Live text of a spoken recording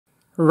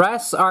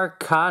Res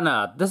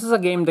Arcana. This is a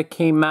game that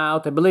came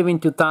out, I believe, in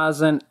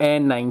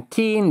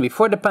 2019,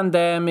 before the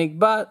pandemic,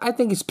 but I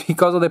think it's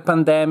because of the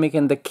pandemic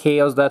and the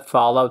chaos that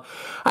followed.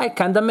 I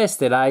kinda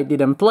missed it. I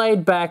didn't play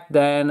it back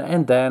then,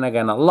 and then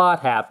again a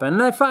lot happened,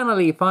 and I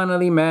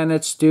finally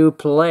managed to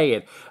play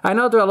it. I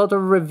know there are a lot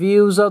of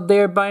reviews out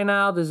there by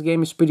now. This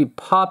game is pretty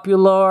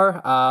popular.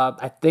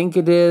 I think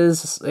it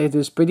is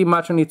pretty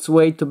much on its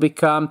way to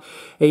become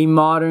a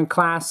modern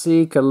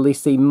classic, at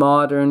least a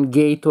modern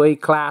gateway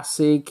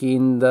classic,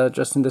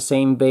 just in the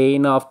same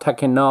vein of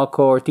Takenoko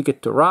or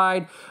Ticket to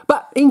Ride.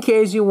 But in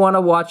case you want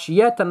to watch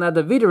yet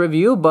another video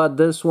review, but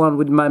this one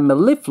with my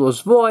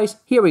mellifluous voice,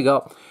 here we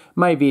go,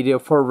 my video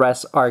for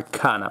Res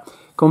Arcana.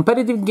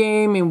 Competitive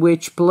game in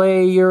which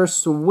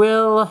players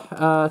will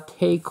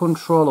take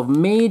control of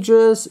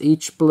mages.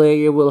 Each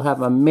player will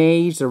have a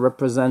mage that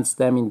represents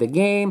them in the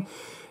game.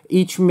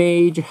 Each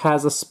mage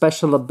has a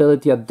special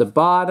ability at the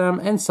bottom,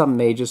 and some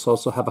mages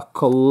also have a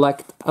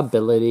collect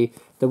ability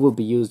that will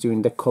be used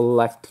during the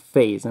collect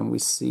phase, and we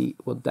see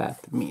what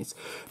that means.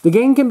 The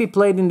game can be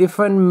played in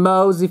different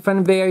modes,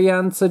 different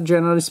variants.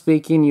 Generally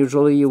speaking,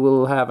 usually you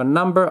will have a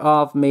number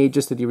of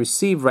mages that you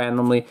receive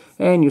randomly,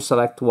 and you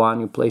select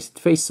one, you place it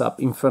face up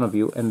in front of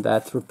you, and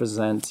that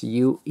represents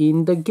you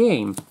in the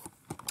game.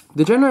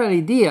 The general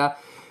idea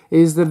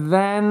is that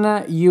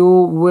then you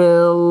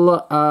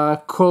will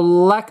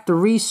collect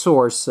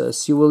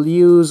resources. You will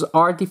use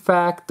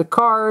artifact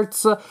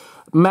cards,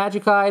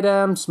 magic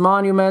items,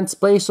 monuments,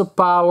 place of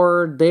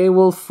power. They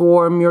will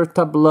form your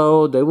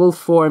tableau, they will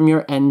form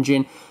your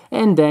engine,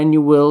 and then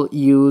you will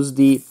use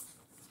the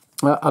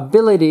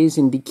abilities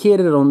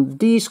indicated on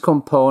these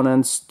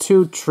components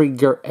to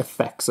trigger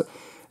effects.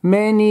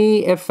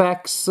 Many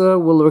effects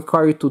will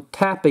require you to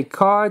tap a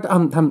card, to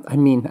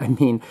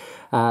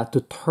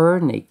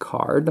turn a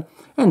card,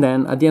 and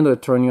then at the end of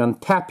the turn you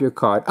untap your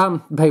card,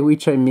 by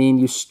which I mean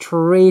you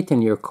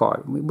straighten your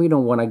card. We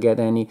don't want to get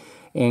any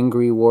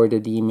angry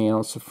worded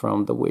emails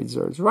from the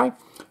wizards, right?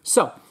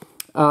 So,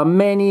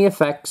 many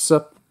effects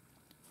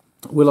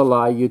will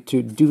allow you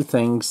to do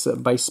things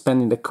by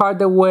spending the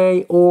card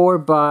away or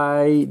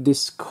by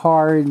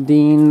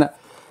discarding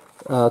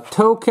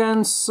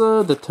tokens.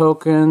 The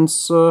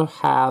tokens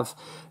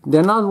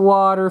they're not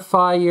water,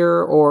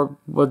 fire, or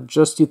what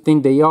just you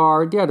think they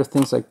are. The other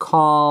things like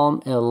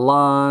calm,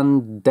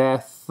 elan,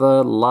 death,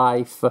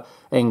 life,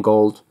 and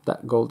gold.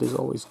 That gold is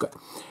always good.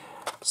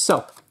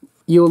 So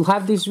you'll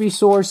have these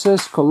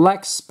resources,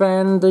 collect,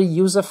 spend,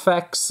 use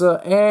effects,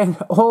 and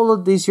all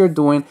of this you're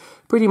doing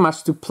pretty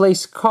much to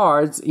place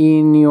cards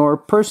in your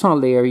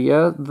personal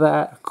area,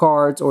 that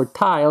cards or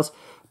tiles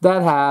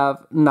that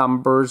have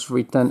numbers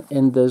written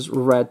in this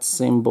red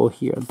symbol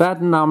here. That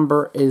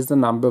number is the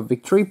number of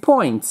victory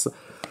points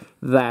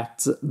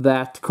that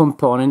that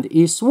component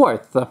is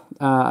worth.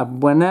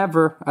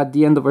 Whenever at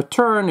the end of a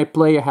turn a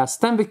player has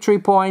 10 victory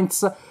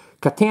points,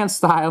 Catan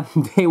style,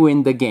 they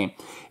win the game.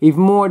 If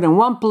more than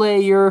one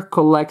player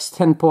collects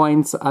 10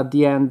 points at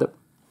the end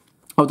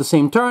of the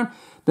same turn,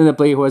 then the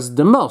player who has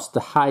the most, the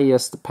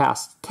highest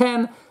past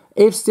 10,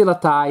 if still a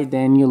tie,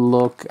 then you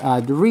look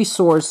at the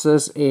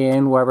resources,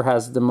 and whoever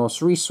has the most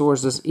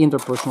resources in their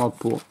personal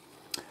pool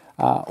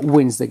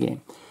wins the game.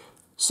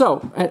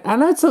 So,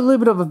 and that's a little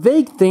bit of a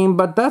vague thing,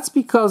 but that's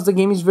because the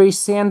game is very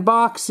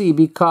sandboxy,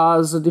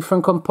 because the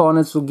different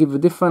components will give you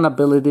different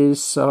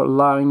abilities,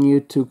 allowing you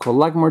to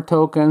collect more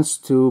tokens,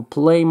 to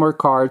play more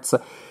cards,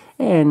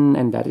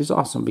 and that is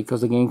awesome,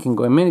 because the game can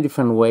go in many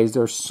different ways.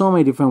 There are so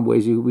many different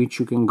ways in which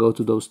you can go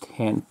to those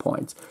 10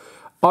 points.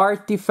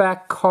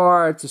 Artifact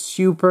cards,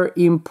 super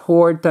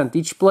important.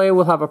 Each player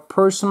will have a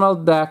personal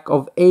deck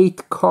of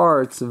 8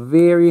 cards,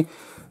 very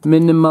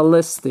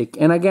minimalistic.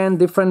 And again,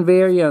 different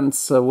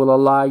variants will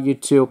allow you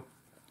to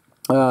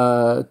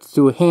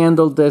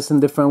handle this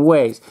in different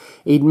ways.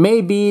 It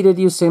may be that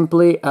you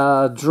simply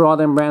draw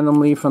them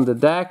randomly from the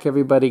deck.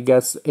 Everybody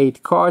gets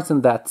 8 cards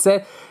and that's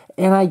it.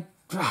 And I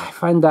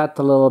find that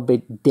a little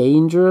bit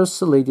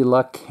dangerous. Lady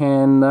Luck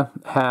can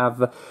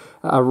have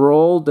a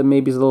role that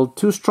maybe is a little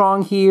too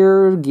strong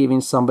here,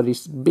 giving somebody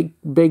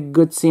big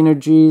good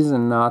synergies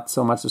and not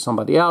so much to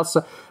somebody else.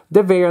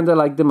 The variant I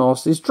like the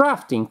most is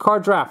drafting,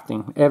 card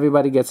drafting.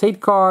 Everybody gets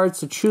 8 cards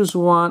to choose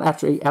one.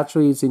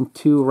 Actually it's in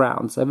 2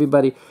 rounds.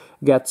 Everybody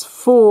gets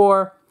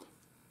 4,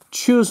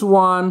 choose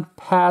one,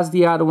 pass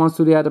the other ones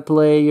to the other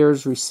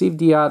players, receive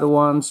the other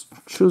ones,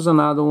 choose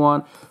another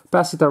one,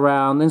 pass it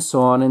around, and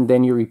so on, and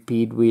then you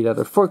repeat with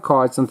other 4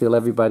 cards until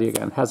everybody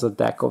again has a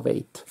deck of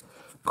 8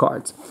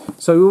 cards.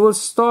 So you will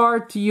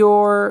start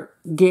your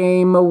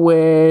game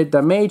with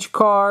a mage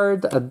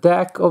card, a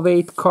deck of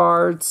 8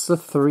 cards,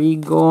 3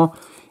 go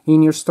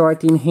in your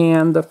starting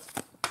hand,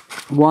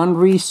 1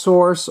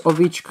 resource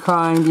of each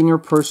kind in your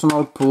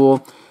personal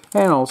pool,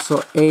 and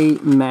also a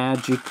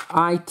magic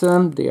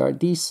item. They are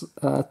these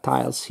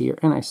tiles here,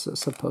 and I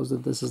suppose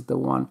that this is the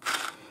one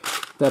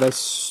that I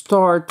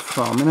start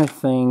from, and I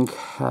think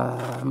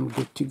I'm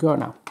good to go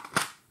now.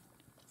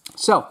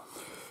 So,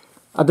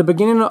 at the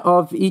beginning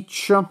of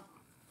each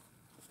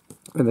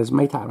And that's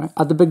my time, right?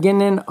 At the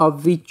beginning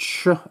of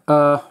each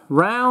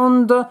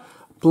round,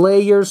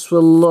 players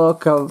will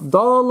look at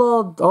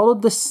all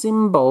of the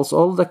symbols,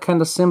 all the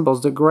kind of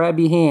symbols, the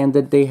grabby hand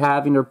that they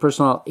have in their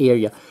personal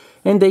area,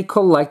 and they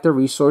collect the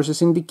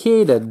resources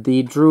indicated.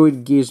 The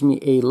druid gives me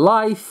a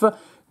life.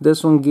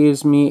 This one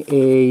gives me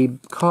a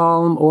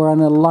calm or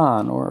an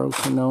elan, or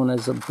also known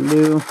as a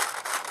blue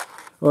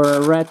or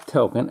a red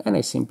token, and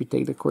I simply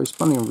take the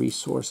corresponding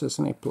resources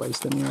and I place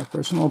them in my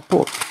personal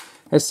pool.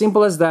 As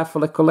simple as that for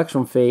the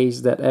collection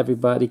phase that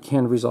everybody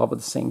can resolve at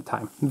the same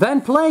time.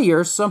 Then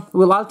players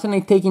will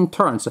alternate taking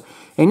turns.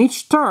 And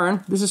each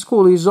turn, this is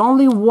cool, is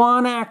only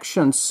one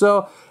action.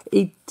 So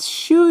it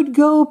should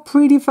go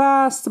pretty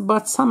fast,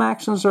 but some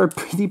actions are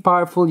pretty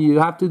powerful. You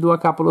have to do a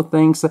couple of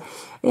things.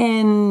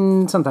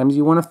 And sometimes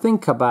you want to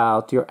think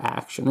about your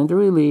action. And there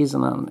really is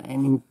an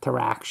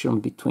interaction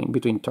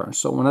between turns.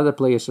 So when other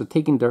players are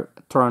taking their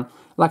turn,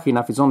 lucky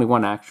enough, it's only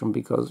one action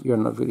because you're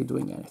not really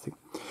doing anything.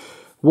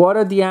 What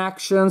are the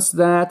actions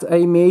that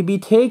I may be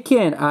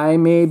taking? I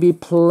may be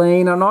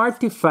playing an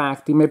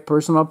artifact in my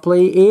personal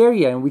play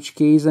area, in which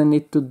case I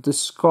need to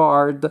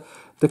discard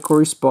the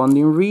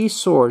corresponding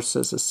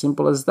resources. As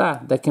simple as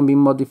that. That can be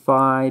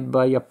modified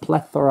by a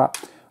plethora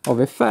of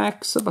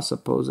effects, but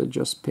suppose I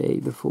just pay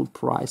the full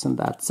price and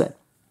that's it.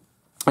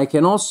 I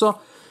can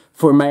also,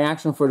 for my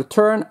action for the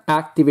turn,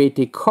 activate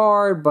a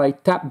card by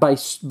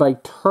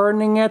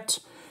turning it.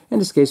 In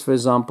this case, for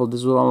example,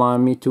 this will allow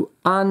me to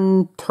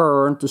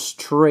unturn, to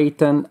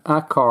straighten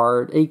a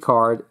card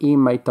in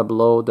my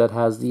tableau that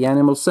has the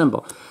animal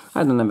symbol.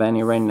 I don't have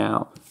any right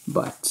now,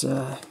 but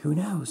who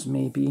knows,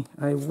 maybe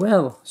I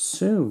will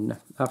soon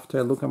after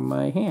I look at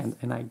my hand,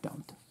 and I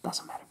don't.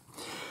 Doesn't matter.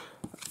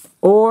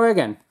 Or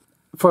again,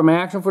 for my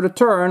action for the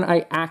turn,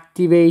 I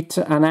activate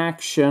an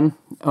action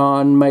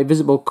on my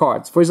visible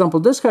cards. For example,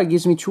 this card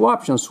gives me two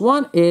options.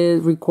 One,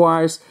 it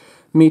requires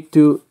me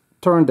to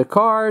turn the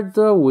card,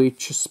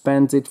 which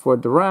spends it for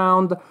the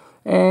round,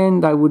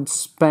 and I would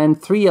spend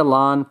 3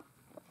 elan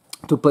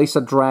to place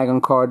a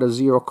dragon card at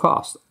 0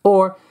 cost.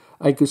 Or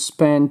I could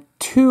spend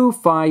 2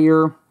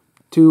 fire,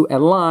 2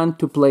 elan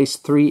to place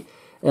 3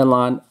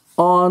 elan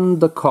on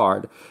the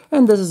card.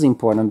 And this is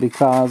important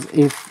because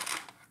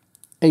if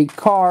a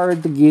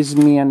card gives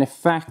me an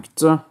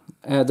effect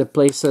that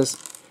places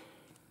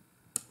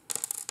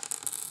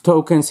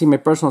tokens in my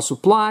personal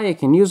supply, I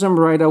can use them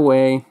right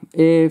away.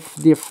 If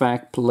the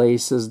effect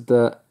places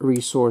the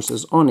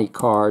resources on a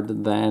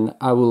card, then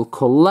I will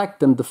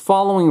collect them the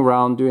following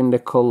round during the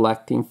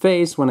collecting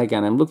phase, when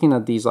again I'm looking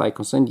at these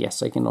icons, and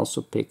yes, I can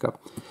also pick up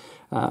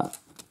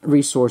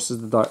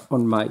resources that are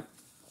on my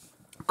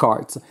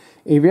cards.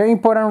 A very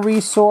important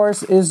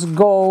resource is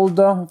gold.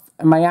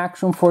 My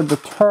action for the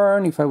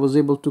turn, if I was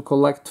able to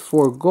collect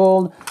 4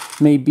 gold,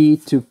 may be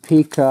to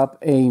pick up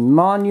a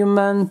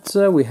monument.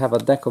 We have a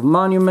deck of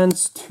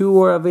monuments.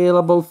 2 are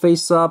available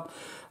face up.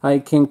 I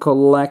can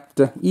collect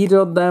either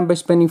of them by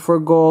spending 4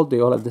 gold. They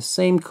all have the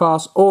same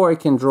cost. Or I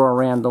can draw a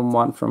random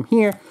one from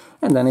here,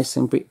 and then I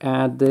simply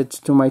add it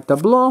to my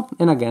tableau.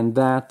 And again,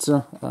 that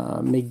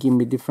may give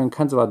me different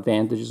kinds of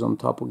advantages on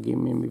top of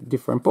giving me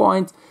different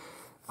points.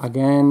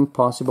 Again,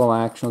 possible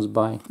actions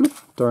by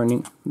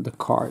turning the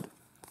card.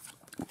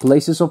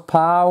 Places of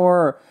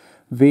power,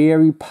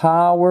 very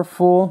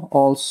powerful,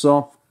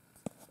 also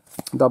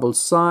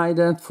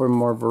double-sided for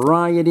more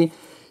variety.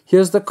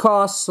 Here's the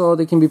cost, so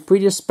they can be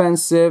pretty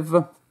expensive.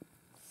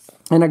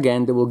 And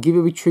again, they will give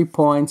you victory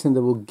points, and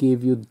they will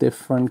give you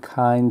different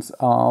kinds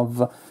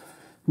of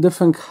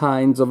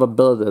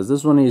abilities.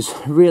 This one is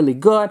really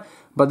good,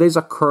 but there's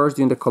a curse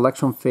during the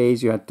collection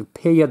phase. You have to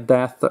pay a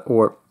death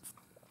or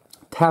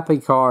tap a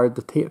card,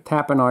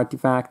 tap an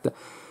artifact,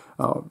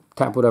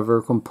 tap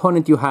whatever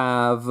component you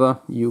have.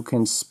 You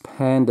can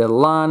spend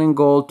elan in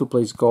gold to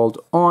place gold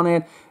on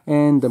it,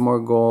 and the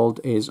more gold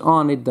is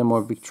on it, the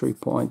more victory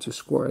points you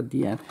score at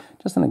the end.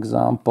 Just an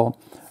example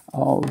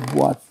of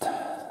what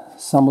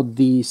some of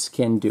these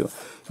can do.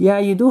 Yeah,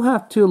 you do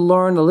have to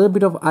learn a little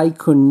bit of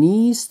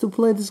Iconese to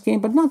play this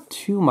game, but not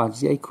too much.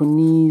 The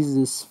Iconese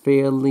is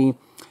fairly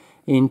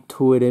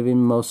intuitive in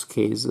most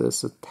cases.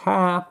 So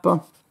tap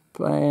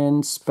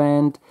and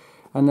spend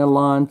an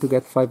elan to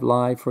get 5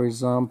 life, for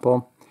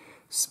example.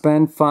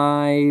 Spend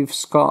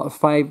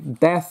 5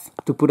 death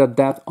to put a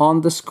death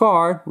on the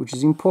scar, which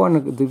is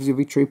important. It gives you a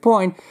victory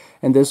point,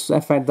 and this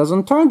effect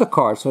doesn't turn the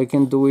card, so I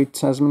can do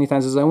it as many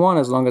times as I want,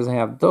 as long as I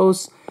have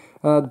those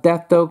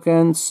death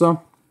tokens.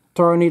 So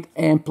turn it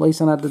and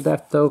place another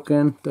death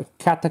token. The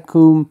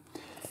catacomb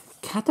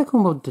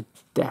of the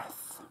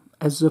death,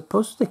 as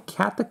opposed to the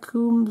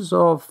catacombs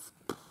of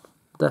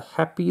the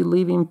happy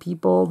living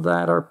people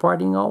that are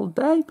partying all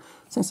day.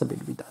 Seems a bit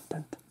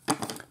redundant,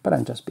 but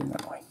I'm just being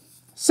annoying.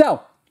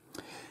 So,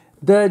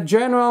 the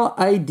general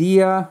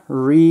idea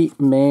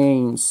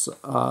remains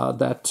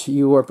that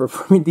you are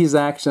performing these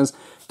actions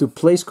to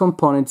place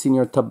components in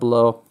your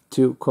tableau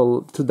to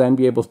then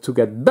be able to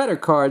get better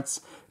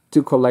cards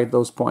to collect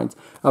those points.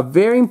 A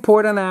very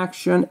important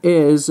action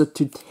is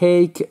to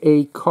take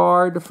a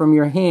card from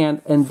your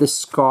hand and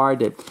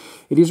discard it.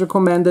 It is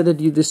recommended that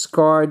you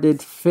discard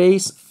it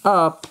face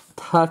up,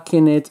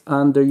 tucking it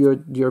under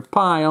your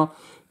pile,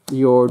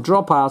 your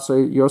draw pile, so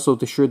you're also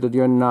to sure that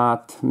you're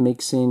not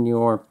mixing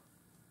your,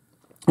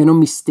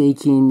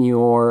 mistaking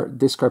your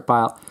discard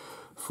pile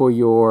for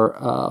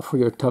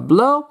your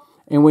tableau.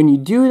 And when you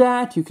do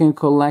that, you can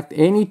collect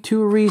any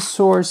 2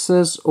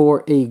 resources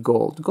or a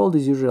gold. Gold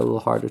is usually a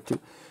little harder to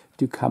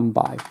come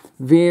by.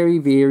 Very,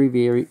 very,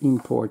 very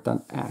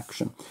important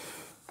action.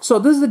 So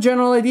this is the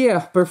general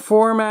idea.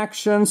 Perform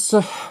actions,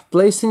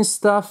 placing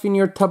stuff in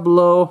your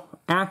tableau,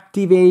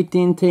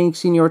 activating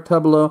things in your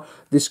tableau,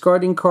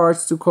 discarding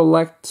cards to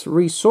collect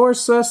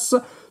resources.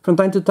 From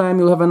time to time,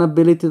 you'll have an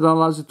ability that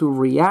allows you to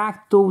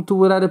react to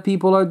what other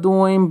people are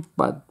doing.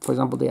 But, for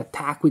example, they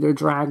attack with their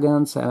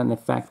dragons, have an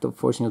effect of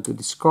forcing you to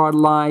discard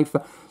life.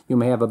 You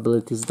may have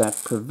abilities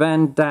that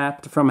prevent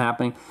that from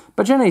happening.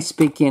 But generally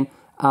speaking,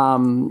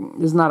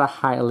 it's not a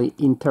highly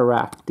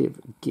interactive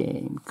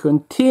game.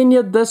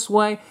 Continue this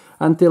way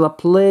until a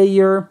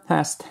player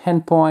has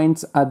 10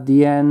 points at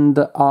the end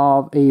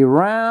of a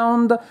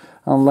round,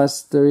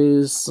 unless there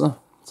is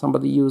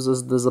somebody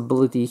uses this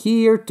ability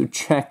here to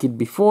check it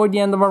before the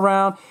end of a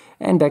round,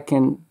 and that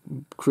can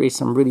create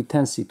some really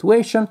tense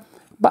situation.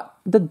 But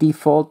the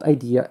default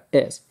idea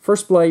is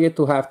first player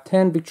to have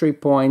 10 victory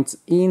points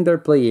in their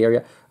play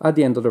area at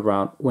the end of the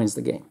round wins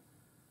the game.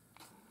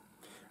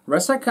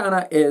 Res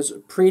Arcana is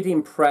pretty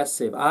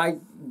impressive. I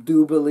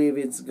do believe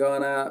it's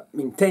gonna,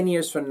 in 10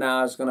 years from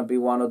now, it's gonna be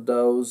one of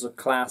those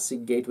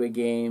classic gateway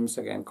games.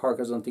 Again,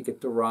 Carcassonne, Ticket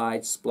to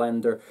Ride,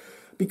 Splendor,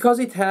 because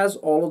it has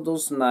all of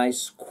those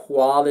nice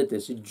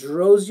qualities. It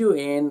draws you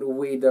in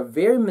with a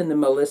very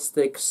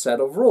minimalistic set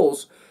of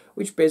rules,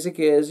 which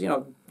basically is,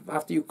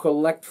 after you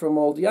collect from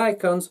all the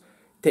icons,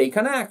 take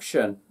an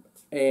action.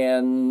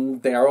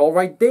 And they're all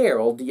right there.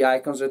 All the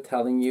icons are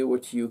telling you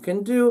what you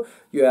can do.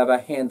 You have a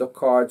hand of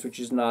cards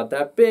which is not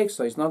that big,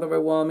 so it's not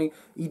overwhelming.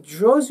 It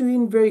draws you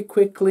in very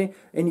quickly,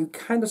 and you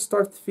kind of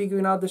start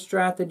figuring out the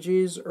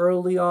strategies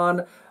early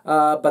on.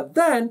 But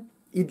then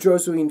it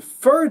draws you in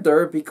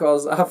further,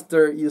 because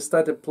after you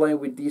started playing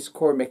with these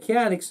core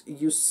mechanics,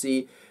 you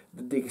see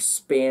the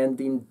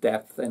expanding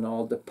depth and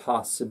all the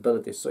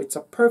possibilities. So it's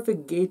a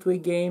perfect gateway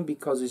game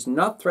because it's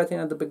not threatening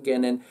at the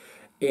beginning.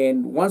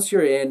 And once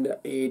you're in,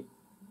 it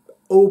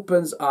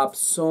opens up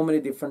so many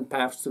different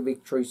paths to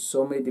victory,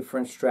 so many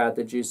different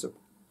strategies.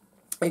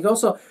 It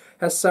also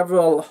has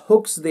several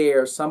hooks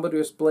there. Somebody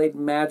who's played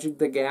Magic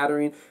the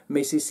Gathering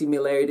may see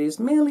similarities,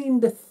 mainly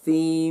in the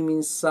theme,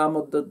 in some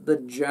of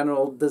the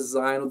general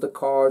design of the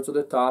cards, or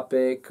the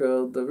topic,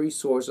 the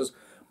resources.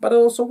 But it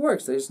also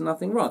works. There's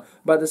nothing wrong.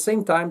 But at the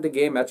same time, the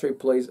game actually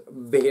plays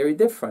very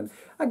different.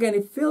 Again,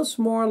 it feels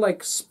more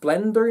like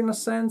Splendor in a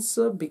sense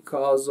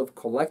because of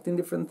collecting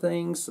different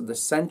things, the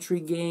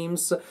Century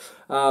games.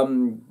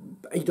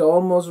 It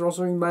almost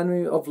also reminds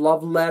me of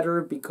Love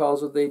Letter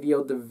because of the idea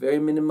of the very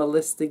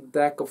minimalistic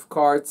deck of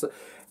cards.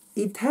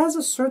 It has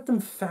a certain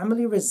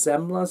family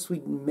resemblance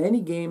with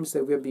many games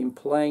that we have been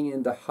playing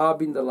in the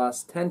hobby in the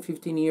last 10,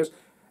 15 years.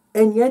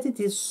 And yet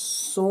it is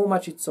so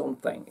much its own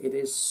thing. It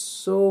is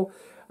so...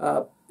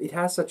 it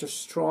has such a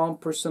strong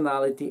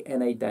personality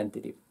and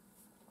identity.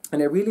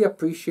 And I really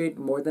appreciate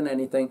more than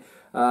anything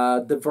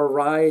the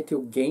variety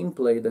of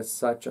gameplay that's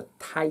such a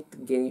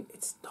tight game.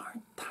 It's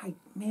darn tight,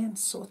 man,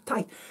 so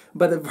tight.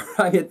 But the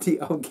variety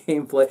of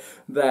gameplay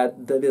that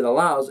it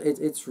allows,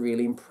 it's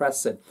really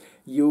impressive.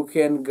 You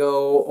can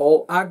go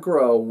all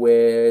aggro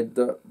with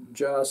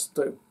just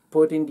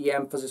putting the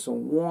emphasis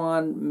on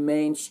one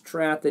main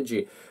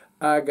strategy.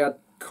 I got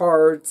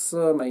cards,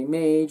 my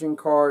mage and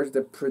cards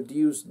that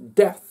produce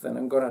death, and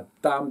I'm gonna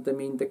dump them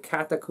in the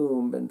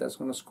catacomb, and that's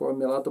gonna score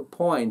me a lot of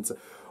points.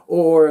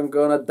 Or I'm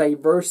gonna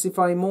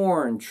diversify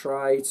more and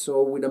try it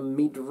so with a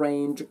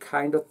mid-range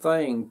kind of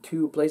thing,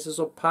 2 places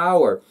of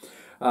power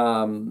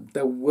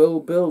that will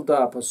build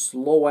up a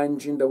slow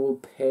engine that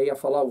will pay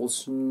off a lot, will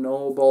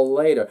snowball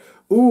later.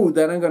 Ooh,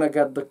 then I'm gonna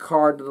get the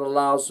card that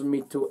allows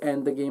me to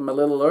end the game a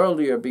little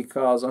earlier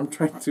because I'm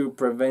trying to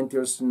prevent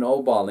your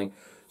snowballing.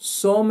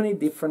 So many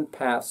different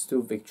paths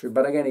to victory.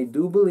 But again, I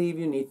do believe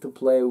you need to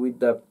play with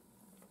the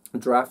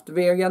draft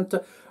variant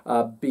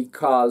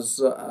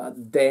because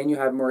then you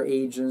have more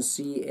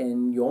agency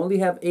and you only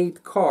have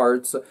 8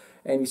 cards.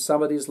 And if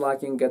somebody's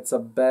lucky and gets a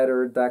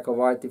better deck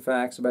of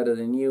artifacts, better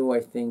than you,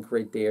 I think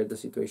right there the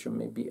situation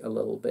may be a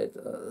little bit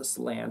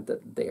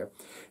slanted there.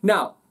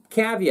 Now,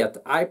 caveat,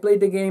 I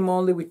played the game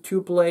only with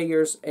 2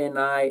 players and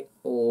I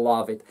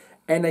love it.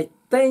 And I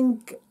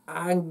think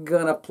I'm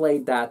gonna play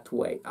that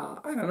way.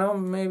 I don't know,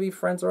 maybe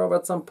friends are over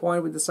at some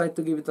point, we decide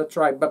to give it a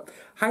try, but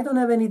I don't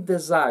have any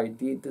desire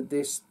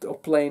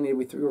of playing it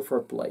with 3 or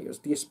 4 players.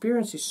 The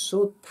experience is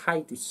so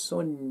tight, it's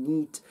so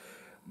neat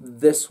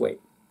this way.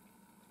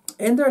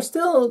 And there are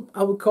still,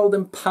 I would call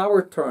them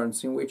power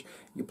turns, in which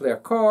you play a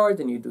card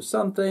and you do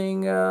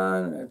something,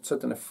 a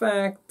certain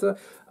effect.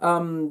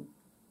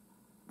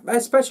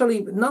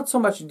 Especially not so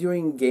much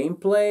during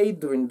gameplay,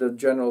 during the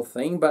general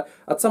thing, but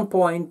at some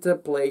point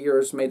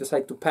players may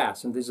decide to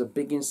pass, and there's a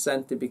big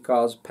incentive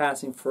because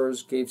passing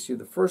first gives you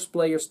the first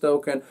player's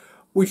token,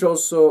 which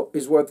also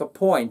is worth a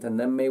point and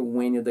then may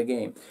win you the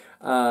game.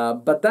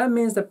 But that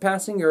means that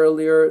passing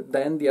earlier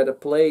than the other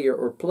player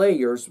or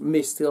players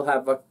may still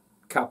have a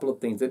couple of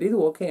things that they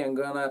do. Okay, I'm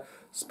gonna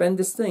spend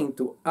this thing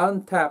to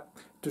untap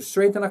to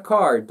straighten a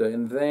card,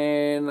 and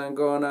then I'm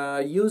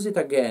gonna use it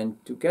again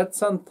to get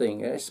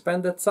something. I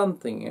spend that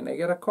something and I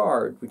get a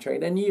card which I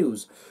then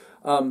use.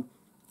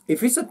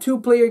 If it's a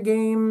two-player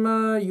game,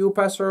 you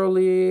pass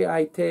early.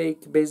 I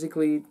take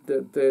basically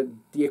the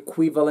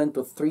equivalent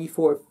of 3,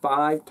 4,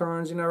 5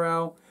 turns in a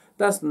row.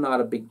 That's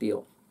not a big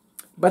deal.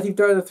 But if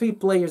there are the 3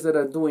 players that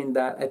are doing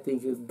that, I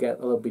think it get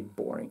a little bit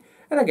boring.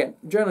 And again,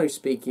 generally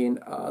speaking,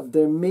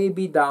 there may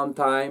be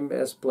downtime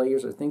as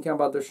players are thinking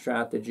about their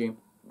strategy.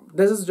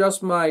 This is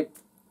just my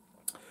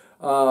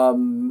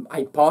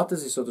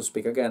hypothesis, so to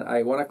speak. Again,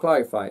 I want to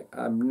clarify.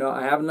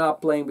 I have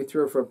not playing with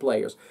 3 or 4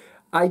 players.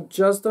 I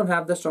just don't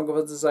have the strong of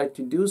a desire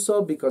to do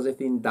so because I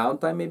think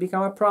downtime may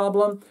become a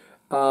problem.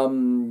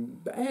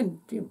 And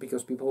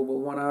because people will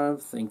want to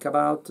think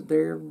about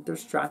their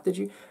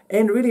strategy,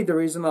 and really there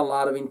isn't a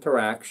lot of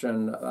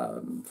interaction.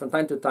 From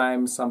time to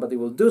time somebody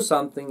will do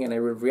something and I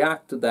will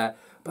react to that,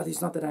 but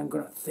it's not that I'm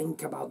going to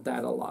think about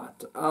that a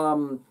lot.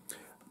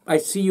 I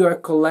see you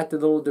have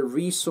collected all the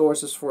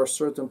resources for a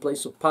certain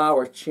place of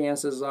power.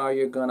 Chances are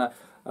you're going to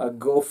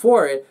go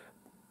for it.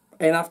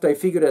 And after I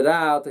figured it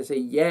out, I say,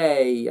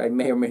 yay, I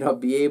may or may not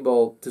be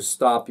able to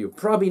stop you.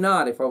 Probably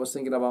not if I was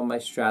thinking about my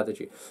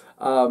strategy.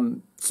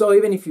 So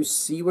even if you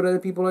see what other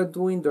people are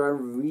doing, there are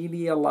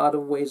really a lot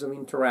of ways of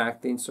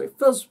interacting. So it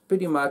feels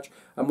pretty much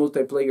a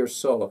multiplayer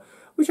solo,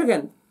 which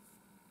again,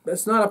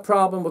 that's not a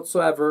problem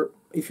whatsoever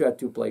if you had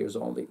 2 players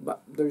only.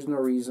 But there's no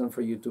reason for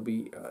you to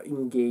be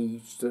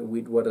engaged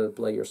with what other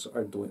players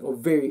are doing, or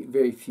very,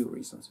 very few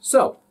reasons.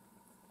 So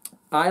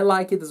I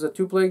like it as a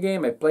 2-player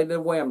game. I played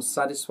that way. I'm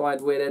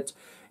satisfied with it,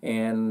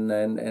 and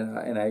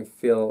I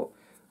feel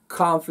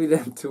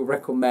confident to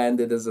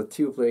recommend it as a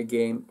 2-player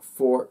game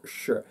for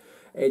sure.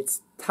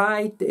 It's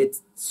tight.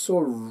 It's so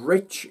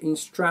rich in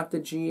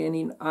strategy and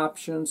in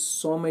options.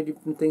 So many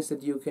different things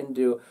that you can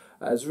do.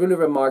 It's really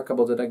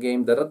remarkable that a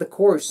game that at the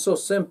core is so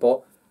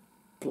simple.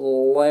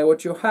 Play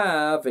what you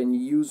have and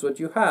use what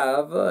you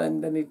have,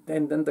 and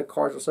then the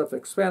cards are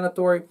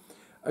self-explanatory.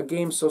 A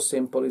game so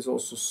simple is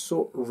also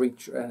so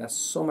rich and has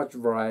so much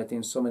variety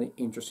and so many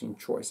interesting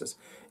choices.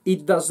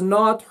 It does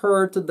not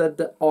hurt that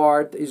the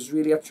art is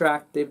really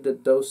attractive,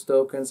 that those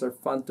tokens are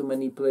fun to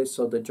manipulate,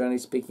 so that generally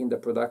speaking the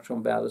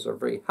production values are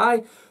very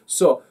high.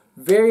 So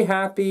very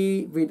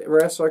happy with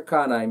Res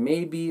Arcana. I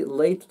may be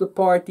late to the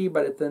party,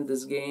 but I think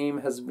this game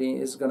is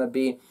going to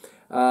be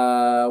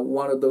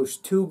one of those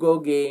to-go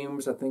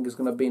games. I think it's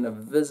going to be in a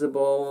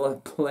visible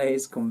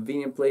place,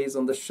 convenient place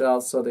on the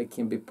shelf, so they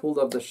can be pulled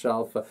off the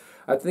shelf.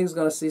 I think it's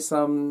going to see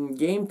some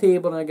game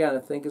table, and again, I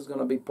think it's going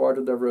to be part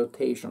of the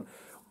rotation.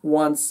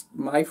 Once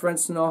my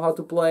friends know how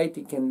to play it,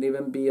 it can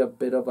even be a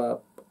bit of a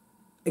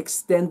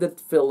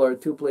extended filler,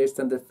 2-player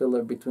extended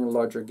filler between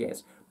larger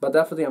games. But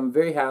definitely, I'm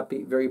very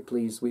happy, very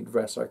pleased with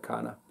Res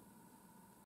Arcana.